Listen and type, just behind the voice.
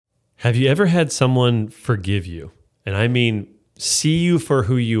Have you ever had someone forgive you? And I mean, see you for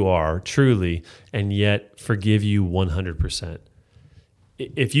who you are, truly, and yet forgive you 100%.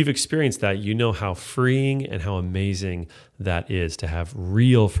 If you've experienced that, you know how freeing and how amazing that is to have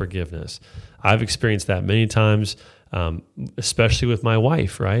real forgiveness. I've experienced that many times, especially with my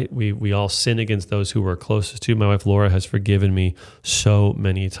wife, right? We all sin against those who we're closest to. My wife, Laura, has forgiven me so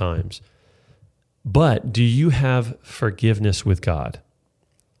many times. But do you have forgiveness with God?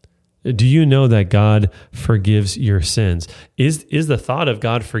 Do you know that God forgives your sins? Is the thought of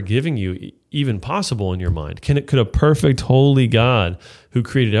God forgiving you even possible in your mind? Could a perfect, holy God who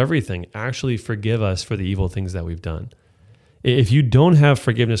created everything actually forgive us for the evil things that we've done? If you don't have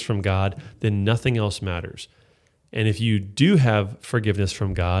forgiveness from God, then nothing else matters. And if you do have forgiveness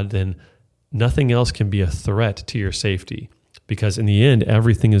from God, then nothing else can be a threat to your safety, because in the end,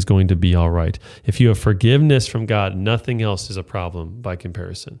 everything is going to be all right. If you have forgiveness from God, nothing else is a problem by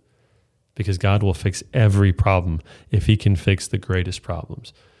comparison, because God will fix every problem if he can fix the greatest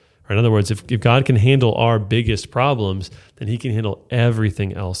problems. Or in other words, if God can handle our biggest problems, then he can handle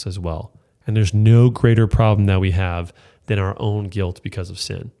everything else as well. And there's no greater problem that we have than our own guilt because of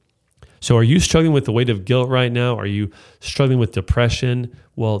sin. So are you struggling with the weight of guilt right now? Are you struggling with depression?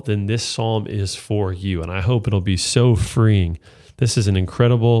 Well, then this psalm is for you, and I hope it'll be so freeing. This is an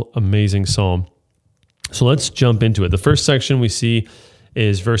incredible, amazing psalm. So let's jump into it. The first section we see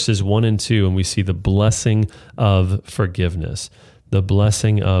is verses 1 and 2, and we see the blessing of forgiveness. The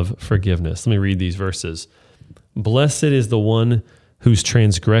blessing of forgiveness. Let me read these verses. Blessed is the one whose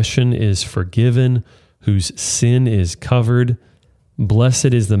transgression is forgiven, whose sin is covered. Blessed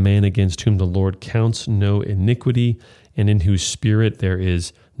is the man against whom the Lord counts no iniquity, and in whose spirit there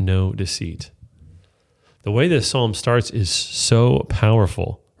is no deceit. The way this psalm starts is so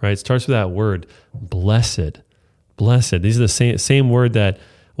powerful, right? It starts with that word, blessed. Blessed. These are the same word that,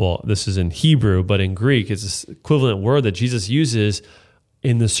 well, this is in Hebrew, but in Greek, it's this equivalent word that Jesus uses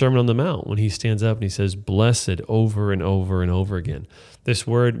in the Sermon on the Mount when he stands up and he says, blessed, over and over and over again. This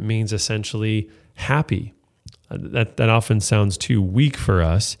word means essentially happy. That often sounds too weak for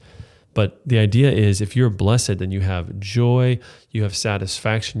us, but the idea is if you're blessed, then you have joy, you have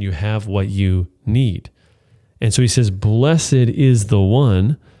satisfaction, you have what you need. And so he says, blessed is the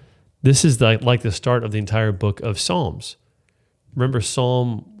one. This is like the start of the entire book of Psalms. Remember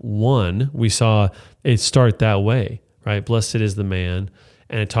Psalm 1, we saw it start that way, right? Blessed is the man,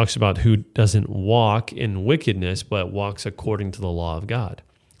 and it talks about who doesn't walk in wickedness, but walks according to the law of God.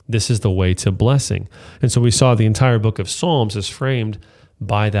 This is the way to blessing. And so we saw the entire book of Psalms is framed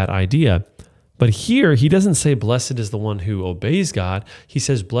by that idea. But here, he doesn't say blessed is the one who obeys God. He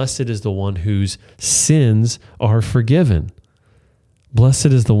says blessed is the one whose sins are forgiven. Blessed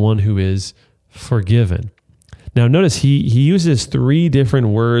is the one who is forgiven. Now notice he uses 3 different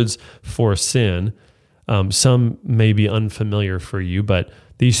words for sin. Some may be unfamiliar for you, but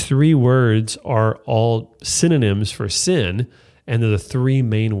these 3 words are all synonyms for sin, and they're the 3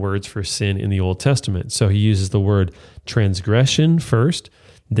 main words for sin in the Old Testament. So he uses the word transgression first,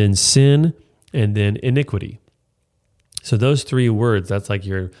 then sin, and then iniquity. So those 3 words, that's like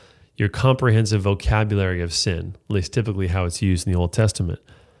your comprehensive vocabulary of sin, at least typically how it's used in the Old Testament.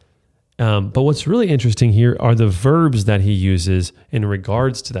 But what's really interesting here are the verbs that he uses in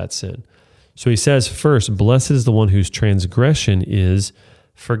regards to that sin. So he says first, blessed is the one whose transgression is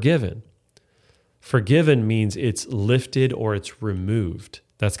forgiven. Forgiven means it's lifted or it's removed.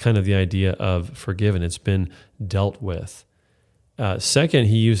 That's kind of the idea of forgiven. It's been dealt with. Second,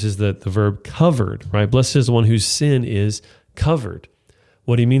 he uses the verb covered, right? Blessed is the one whose sin is covered.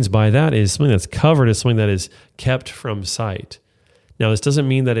 What he means by that is something that's covered is something that is kept from sight. Now, this doesn't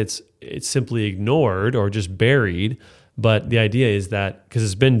mean that it's simply ignored or just buried, but the idea is that because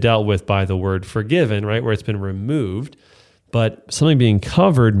it's been dealt with by the word forgiven, right, where it's been removed, but something being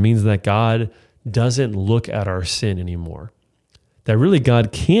covered means that God doesn't look at our sin anymore. That really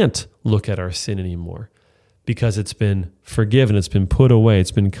God can't look at our sin anymore because it's been forgiven, it's been put away,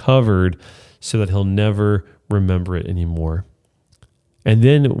 it's been covered so that he'll never remember it anymore. And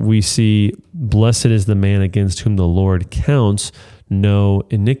then we see, blessed is the man against whom the Lord counts no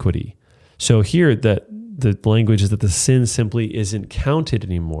iniquity. So here that the language is that the sin simply isn't counted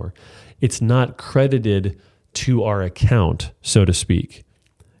anymore. It's not credited to our account, so to speak.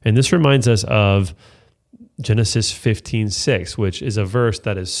 And this reminds us of Genesis 15:6, which is a verse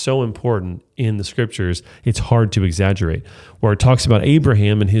that is so important in the scriptures, it's hard to exaggerate, where it talks about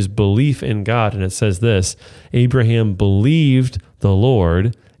Abraham and his belief in God. And it says this, Abraham believed the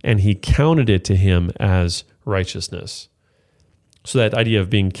Lord and he counted it to him as righteousness. So that idea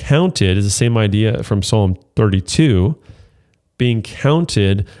of being counted is the same idea from Psalm 32, being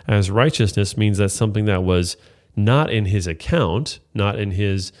counted as righteousness means that something that was not in his account, not in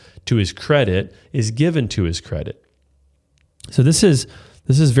his to his credit, is given to his credit. So this is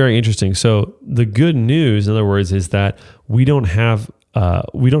very interesting. So the good news, in other words, is that we don't have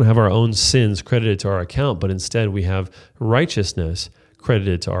our own sins credited to our account, but instead we have righteousness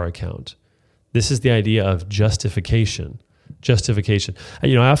credited to our account. This is the idea of justification. Justification.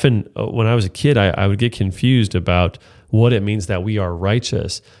 I often, when I was a kid, I would get confused about what it means that we are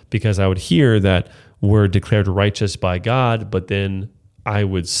righteous, because I would hear that we're declared righteous by God, but then I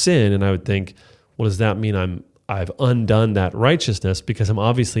would sin and I would think, well, does that mean I've undone that righteousness, because I'm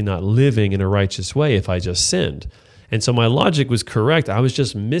obviously not living in a righteous way if I just sinned? And so my logic was correct. I was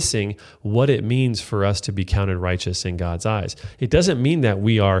just missing what it means for us to be counted righteous in God's eyes. It doesn't mean that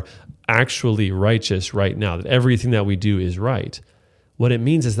we are actually righteous right now, that everything that we do is right. What it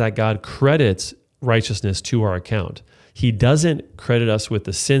means is that God credits righteousness to our account. He doesn't credit us with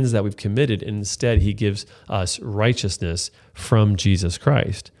the sins that we've committed, and instead he gives us righteousness from Jesus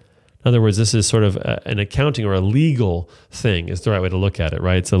Christ. In other words, this is sort of an accounting or a legal thing is the right way to look at it,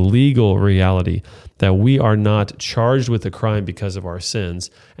 right? It's a legal reality that we are not charged with a crime because of our sins,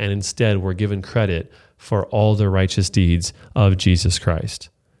 and instead we're given credit for all the righteous deeds of Jesus Christ.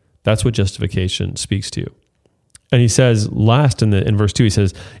 That's what justification speaks to. And he says, last in verse 2, he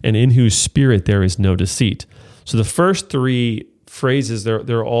says, and in whose spirit there is no deceit. So the first three phrases,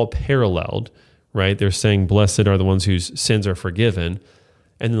 they're all paralleled, right? They're saying, blessed are the ones whose sins are forgiven.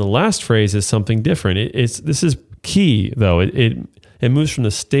 And then the last phrase is something different. This is key, though. It moves from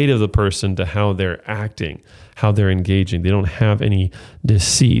the state of the person to how they're acting, how they're engaging. They don't have any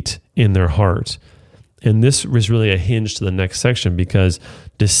deceit in their heart. And this is really a hinge to the next section, because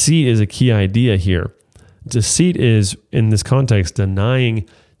deceit is a key idea here. Deceit is, in this context, denying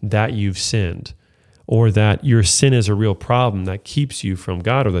that you've sinned, or that your sin is a real problem that keeps you from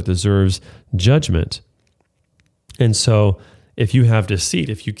God or that deserves judgment. And so if you have deceit,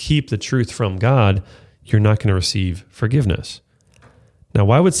 if you keep the truth from God, you're not going to receive forgiveness. Now,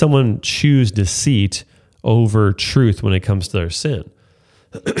 why would someone choose deceit over truth when it comes to their sin?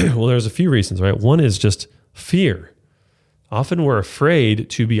 Well, there's a few reasons, right? One is just fear. Often we're afraid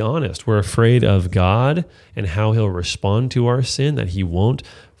to be honest. We're afraid of God and how he'll respond to our sin, that he won't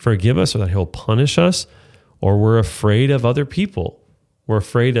forgive us or that he'll punish us, or we're afraid of other people. We're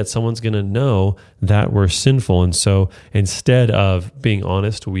afraid that someone's going to know that we're sinful. And so instead of being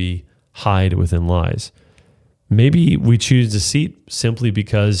honest, we hide within lies. Maybe we choose deceit simply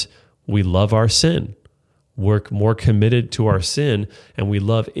because we love our sin. We're more committed to our sin and we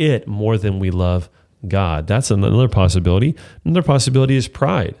love it more than we love God. That's another possibility. Another possibility is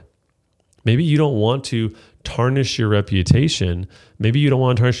pride. Maybe you don't want to tarnish your reputation. Maybe you don't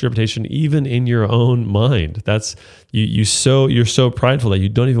want to tarnish your reputation even in your own mind. That's you're so prideful that you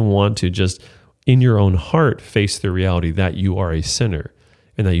don't even want to just in your own heart face the reality that you are a sinner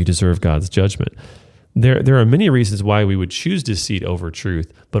and that you deserve God's judgment. There are many reasons why we would choose deceit over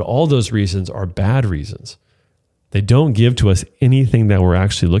truth, but all those reasons are bad reasons. They don't give to us anything that we're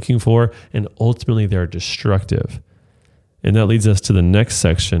actually looking for, and ultimately they're destructive. And that leads us to the next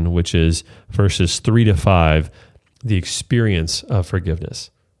section, which is verses 3-5, the experience of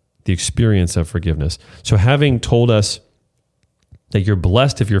forgiveness. The experience of forgiveness. So having told us that you're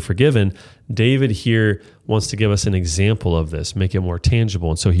blessed if you're forgiven, David here wants to give us an example of this, make it more tangible.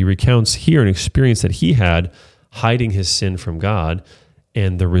 And so he recounts here an experience that he had hiding his sin from God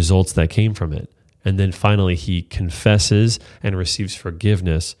and the results that came from it. And then finally, he confesses and receives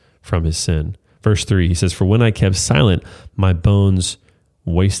forgiveness from his sin. Verse 3, he says, for when I kept silent, my bones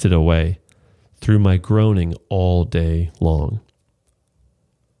wasted away through my groaning all day long.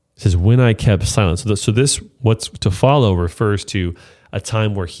 It says, when I kept silent. So this, what's to follow refers to a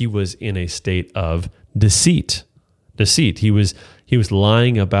time where he was in a state of deceit. He was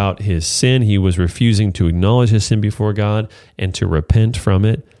lying about his sin. He was refusing to acknowledge his sin before God and to repent from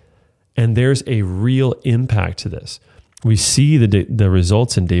it. And there's a real impact to this. We see the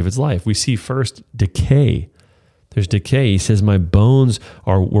results in David's life. We see first decay. There's decay. He says, my bones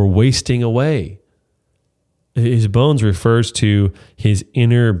were wasting away. His bones refers to his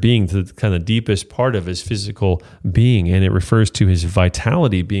inner being, to the kind of deepest part of his physical being, and it refers to his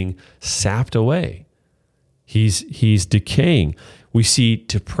vitality being sapped away. He's decaying. We see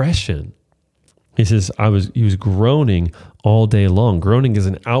depression. He says, he was groaning all day long. Groaning is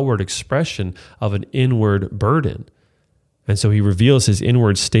an outward expression of an inward burden. And so he reveals his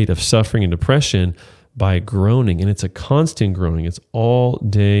inward state of suffering and depression by groaning. And it's a constant groaning. It's all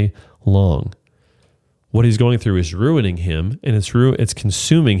day long. What he's going through is ruining him, and it's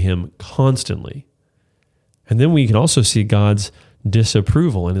consuming him constantly. And then we can also see God's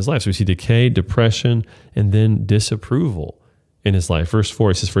disapproval in his life. So we see decay, depression, and then disapproval in his life. Verse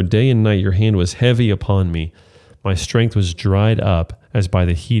 4, it says, "For day and night your hand was heavy upon me. My strength was dried up as by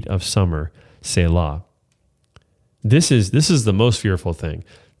the heat of summer, Selah." This is the most fearful thing,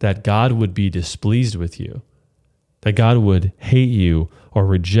 that God would be displeased with you, that God would hate you or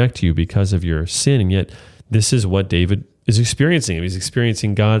reject you because of your sin. And yet this is what David is experiencing. He's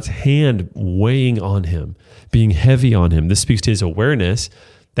experiencing God's hand weighing on him, being heavy on him. This speaks to his awareness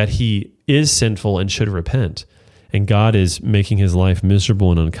that he is sinful and should repent. And God is making his life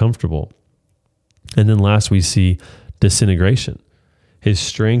miserable and uncomfortable. And then last, we see disintegration. His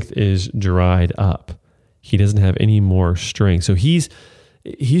strength is dried up. He doesn't have any more strength. So he's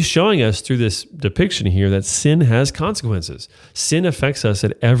showing us through this depiction here that sin has consequences. Sin affects us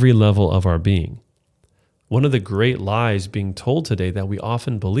at every level of our being. One of the great lies being told today that we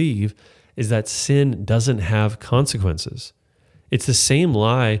often believe is that sin doesn't have consequences. It's the same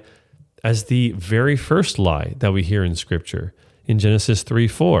lie as the very first lie that we hear in Scripture in Genesis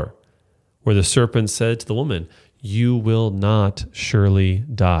 3:4, where the serpent said to the woman, "You will not surely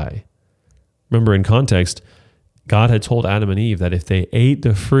die." Remember, in context, God had told Adam and Eve that if they ate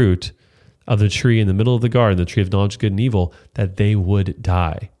the fruit of the tree in the middle of the garden, the tree of knowledge of good and evil, that they would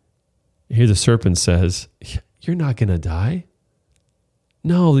die. Here the serpent says, "You're not going to die.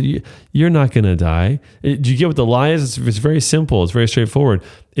 No, you're not going to die." Do you get what the lie is? It's very simple. It's very straightforward.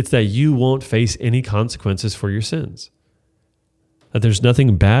 It's that you won't face any consequences for your sins. That there's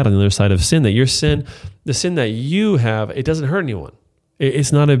nothing bad on the other side of sin. That your sin, the sin that you have, it doesn't hurt anyone.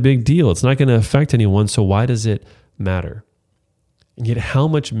 It's not a big deal. It's not going to affect anyone. So why does it matter? And yet how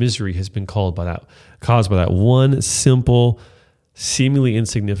much misery has been caused by that one simple, seemingly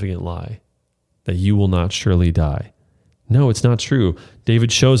insignificant lie, that you will not surely die. No, it's not true.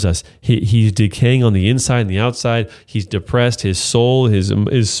 David shows us he's decaying on the inside and the outside. He's depressed. His soul,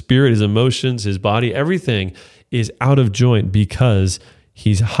 his spirit, his emotions, his body, everything is out of joint because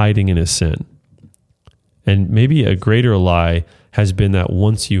he's hiding in his sin. And maybe a greater lie has been that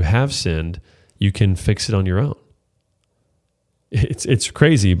once you have sinned, you can fix it on your own. It's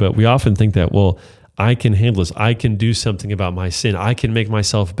crazy, but we often think that, well, I can handle this. I can do something about my sin. I can make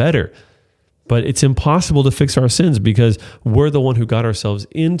myself better. But it's impossible to fix our sins because we're the one who got ourselves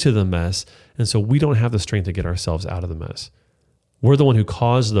into the mess. And so we don't have the strength to get ourselves out of the mess. We're the one who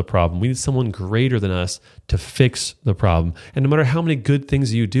caused the problem. We need someone greater than us to fix the problem. And no matter how many good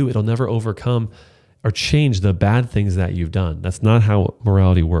things you do, it'll never overcome or change the bad things that you've done. That's not how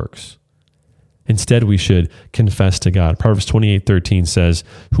morality works. Instead, we should confess to God. Proverbs 28:13 says,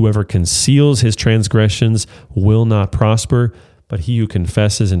 "Whoever conceals his transgressions will not prosper, but he who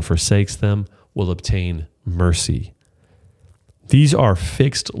confesses and forsakes them will obtain mercy." These are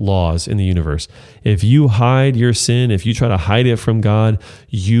fixed laws in the universe. If you hide your sin, if you try to hide it from God,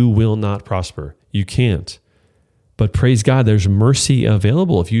 you will not prosper. You can't. But praise God, there's mercy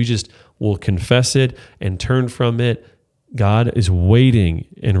available. If you just will confess it and turn from it, God is waiting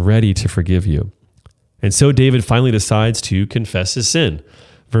and ready to forgive you. And so David finally decides to confess his sin.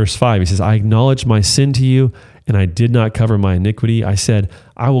 Verse 5, he says, "I acknowledged my sin to you, and I did not cover my iniquity. I said,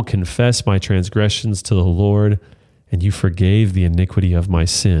 I will confess my transgressions to the Lord, and you forgave the iniquity of my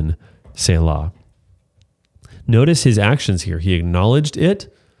sin, Selah." Notice his actions here. He acknowledged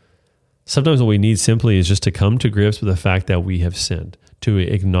it. Sometimes what we need simply is just to come to grips with the fact that we have sinned, to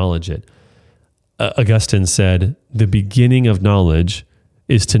acknowledge it. Augustine said, the beginning of knowledge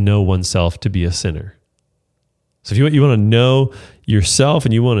is to know oneself to be a sinner. So if you want to know yourself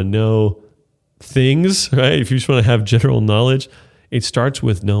and you want to know things, right? If you just want to have general knowledge, it starts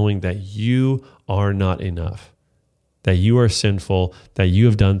with knowing that you are not enough, that you are sinful, that you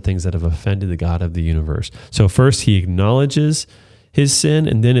have done things that have offended the God of the universe. So first he acknowledges his sin,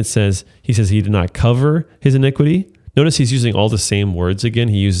 and then he says he did not cover his iniquity. Notice he's using all the same words again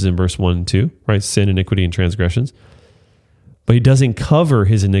he uses in verse 1 and 2, right? Sin, iniquity, and transgressions. But he doesn't cover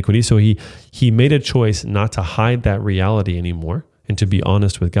his iniquity, so he made a choice not to hide that reality anymore and to be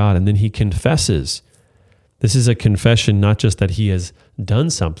honest with God. And then he confesses. This is a confession not just that he has done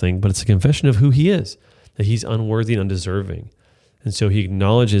something, but it's a confession of who he is, that he's unworthy and undeserving. And so he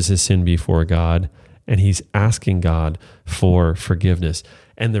acknowledges his sin before God, and he's asking God for forgiveness.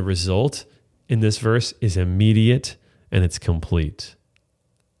 And the result in this verse is immediate and it's complete.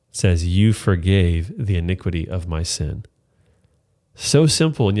 It says, "You forgave the iniquity of my sin." So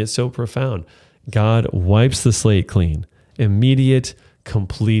simple and yet so profound. God wipes the slate clean. Immediate,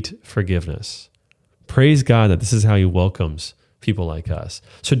 complete forgiveness. Praise God that this is how he welcomes people like us.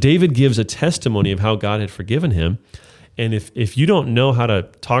 So David gives a testimony of how God had forgiven him. And if you don't know how to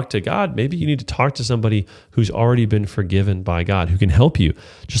talk to God, maybe you need to talk to somebody who's already been forgiven by God, who can help you.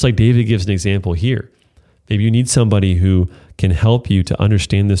 Just like David gives an example here. Maybe you need somebody who can help you to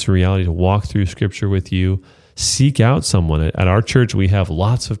understand this reality, to walk through Scripture with you. Seek out someone. At our church, we have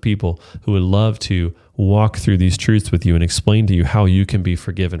lots of people who would love to walk through these truths with you and explain to you how you can be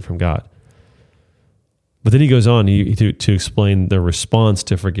forgiven from God. But then he goes on to explain the response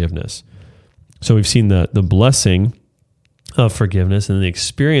to forgiveness. So we've seen the blessing of forgiveness and the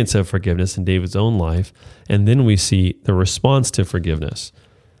experience of forgiveness in David's own life, and then we see the response to forgiveness.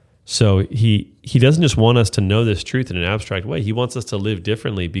 So he doesn't just want us to know this truth in an abstract way. He wants us to live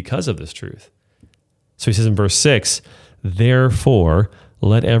differently because of this truth. So he says in verse 6, "Therefore,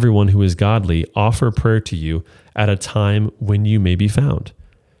 let everyone who is godly offer prayer to you at a time when you may be found.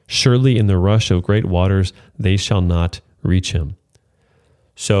 Surely in the rush of great waters, they shall not reach him."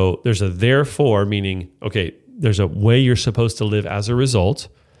 So there's a therefore, meaning, okay, there's a way you're supposed to live as a result.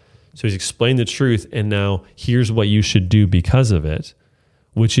 So he's explained the truth, and now here's what you should do because of it,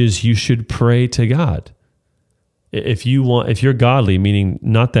 which is you should pray to God. If you're godly, meaning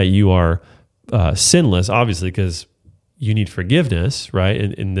not that you are sinless, obviously, because you need forgiveness, right?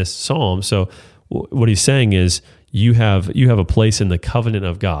 In this psalm. So what he's saying is you have a place in the covenant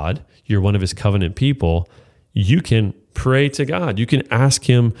of God. You're one of his covenant people. You can pray to God. You can ask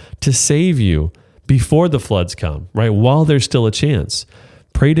him to save you before the floods come, right? While there's still a chance.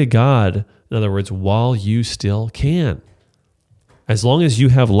 Pray to God, in other words, while you still can. As long as you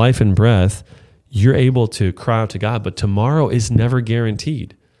have life and breath, you're able to cry out to God, but tomorrow is never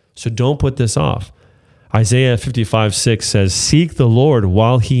guaranteed. So don't put this off. Isaiah 55:6 says, "Seek the Lord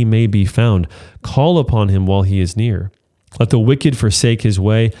while he may be found. Call upon him while he is near. Let the wicked forsake his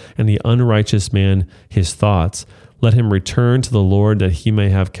way and the unrighteous man his thoughts. Let him return to the Lord that he may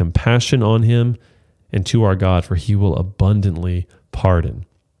have compassion on him, and to our God, for he will abundantly pardon."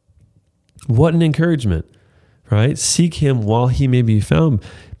 What an encouragement, right? Seek him while he may be found,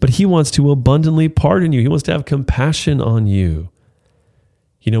 but he wants to abundantly pardon you. He wants to have compassion on you.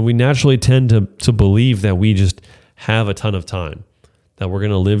 You know, we naturally tend to believe that we just have a ton of time, that we're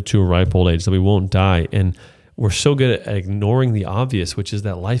going to live to a ripe old age, that we won't die. And we're so good at ignoring the obvious, which is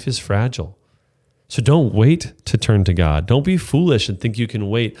that life is fragile. So don't wait to turn to God. Don't be foolish and think you can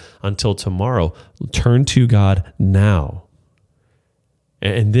wait until tomorrow. Turn to God now.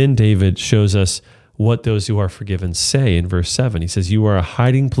 And then David shows us what those who are forgiven say in verse 7. He says, "You are a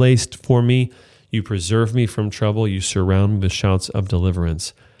hiding place for me. You preserve me from trouble. You surround me with shouts of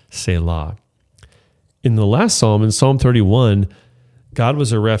deliverance. Selah." In the last psalm, in Psalm 31, God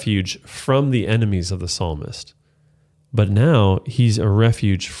was a refuge from the enemies of the psalmist. But now he's a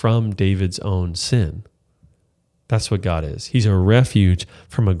refuge from David's own sin. That's what God is. He's a refuge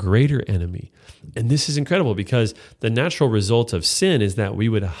from a greater enemy. And this is incredible because the natural result of sin is that we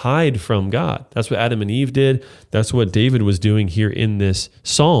would hide from God. That's what Adam and Eve did. That's what David was doing here in this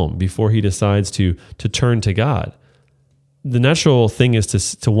psalm before he decides to turn to God. The natural thing is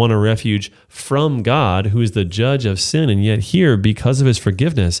to want a refuge from God, who is the judge of sin. And yet here, because of his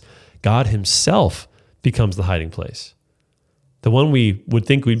forgiveness, God himself becomes the hiding place. The one we would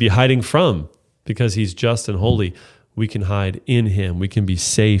think we'd be hiding from, because he's just and holy, we can hide in him. We can be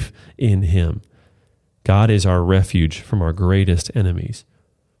safe in him. God is our refuge from our greatest enemies.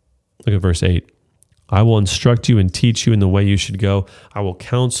 Look at verse 8. "I will instruct you and teach you in the way you should go. I will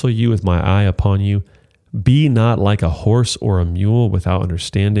counsel you with my eye upon you. Be not like a horse or a mule without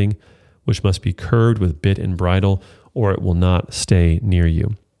understanding, which must be curbed with bit and bridle, or it will not stay near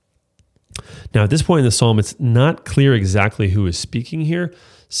you." Now, at this point in the psalm, it's not clear exactly who is speaking here.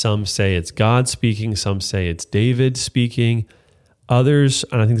 Some say it's God speaking. Some say it's David speaking. Others,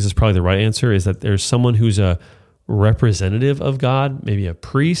 and I think this is probably the right answer, is that there's someone who's a representative of God, maybe a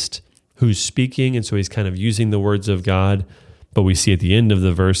priest who's speaking, and so he's kind of using the words of God. But we see at the end of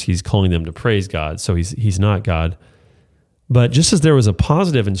the verse, he's calling them to praise God, so he's not God. But just as there was a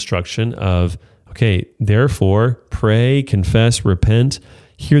positive instruction of, okay, therefore, pray, confess, repent,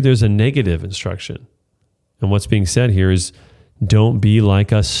 here there's a negative instruction. And what's being said here is, don't be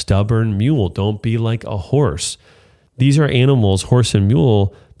like a stubborn mule. Don't be like a horse. These are animals, horse and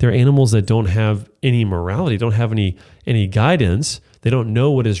mule. They're animals that don't have any morality, don't have any guidance. They don't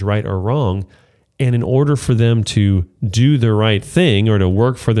know what is right or wrong. And in order for them to do the right thing or to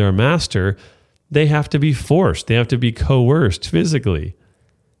work for their master, they have to be forced. They have to be coerced physically.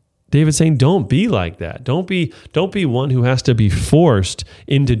 David's saying, don't be like that. Don't be one who has to be forced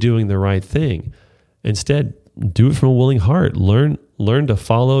into doing the right thing. Instead, do it from a willing heart. Learn to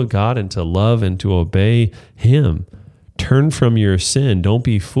follow God and to love and to obey him. Turn from your sin. Don't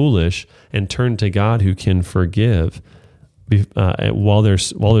be foolish and turn to God who can forgive. while there's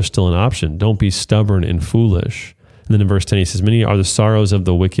still an option. Don't be stubborn and foolish. And then in verse 10, he says, many are the sorrows of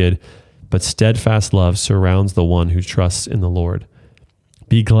the wicked, but steadfast love surrounds the one who trusts in the Lord.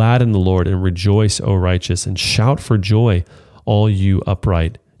 Be glad in the Lord and rejoice, O righteous, and shout for joy, all you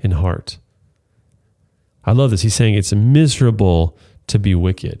upright in heart. I love this. He's saying it's miserable to be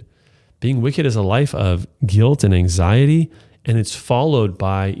wicked. Being wicked is a life of guilt and anxiety, and it's followed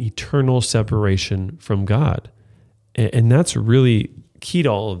by eternal separation from God. And that's really key to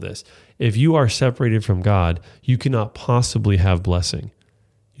all of this. If you are separated from God, you cannot possibly have blessing.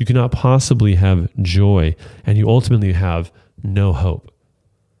 You cannot possibly have joy, and you ultimately have no hope.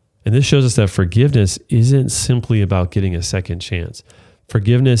 And this shows us that forgiveness isn't simply about getting a second chance.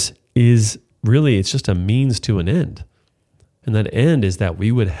 Forgiveness is really, it's just a means to an end. And that end is that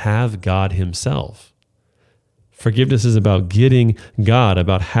we would have God himself. Forgiveness is about getting God,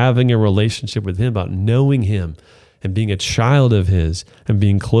 about having a relationship with him, about knowing him and being a child of his and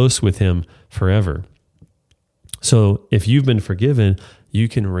being close with him forever. So if you've been forgiven, you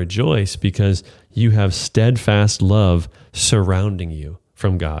can rejoice because you have steadfast love surrounding you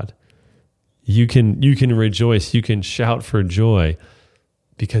from God. You can rejoice, you can shout for joy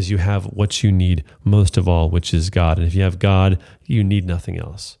because you have what you need most of all, which is God. And if you have God, you need nothing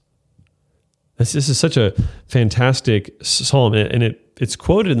else. This is such a fantastic psalm, and it's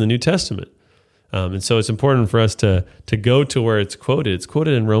quoted in the New Testament. And so it's important for us to go to where it's quoted. It's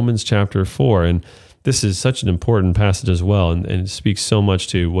quoted in Romans chapter 4, and this is such an important passage as well, and it speaks so much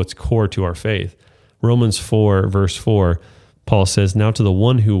to what's core to our faith. Romans 4, verse 4, Paul says, now to the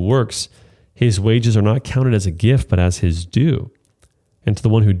one who works, his wages are not counted as a gift, but as his due. And to the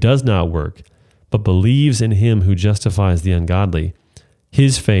one who does not work, but believes in him who justifies the ungodly,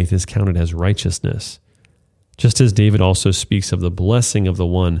 his faith is counted as righteousness. Just as David also speaks of the blessing of the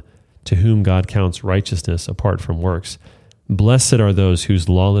one to whom God counts righteousness apart from works. Blessed are those whose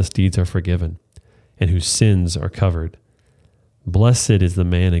lawless deeds are forgiven and whose sins are covered. Blessed is the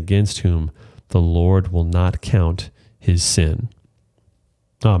man against whom the Lord will not count his sin.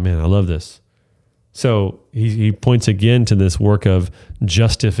 Oh man, I love this. So he points again to this work of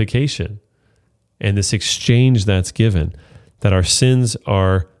justification and this exchange that's given, that our sins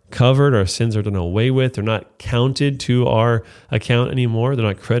are covered, our sins are done away with, they're not counted to our account anymore, they're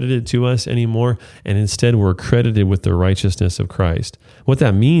not credited to us anymore, and instead we're credited with the righteousness of Christ. What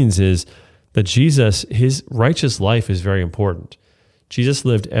that means is that Jesus, his righteous life is very important. Jesus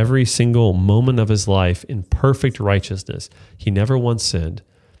lived every single moment of his life in perfect righteousness. He never once sinned.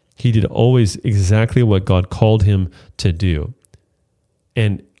 He did always exactly what God called him to do.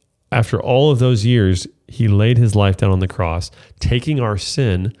 And after all of those years, he laid his life down on the cross, taking our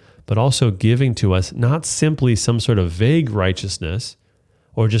sin, but also giving to us not simply some sort of vague righteousness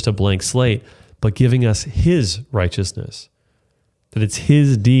or just a blank slate, but giving us his righteousness. That it's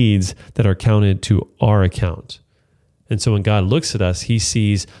his deeds that are counted to our account. And so when God looks at us, he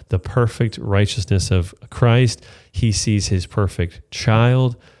sees the perfect righteousness of Christ. He sees his perfect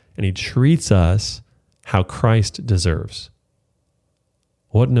child, and he treats us how Christ deserves.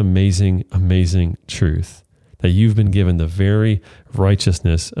 What an amazing, amazing truth that you've been given the very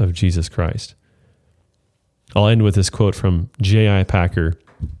righteousness of Jesus Christ. I'll end with this quote from J.I. Packer.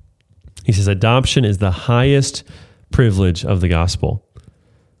 He says, adoption is the highest privilege of the gospel.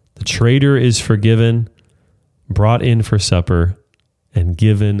 The traitor is forgiven, brought in for supper, and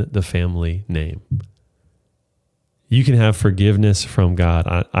given the family name. You can have forgiveness from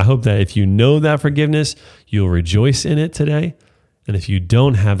God. I hope that if you know that forgiveness, you'll rejoice in it today. And if you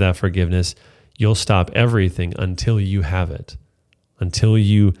don't have that forgiveness, you'll stop everything until you have it, until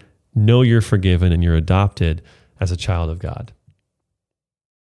you know you're forgiven and you're adopted as a child of God.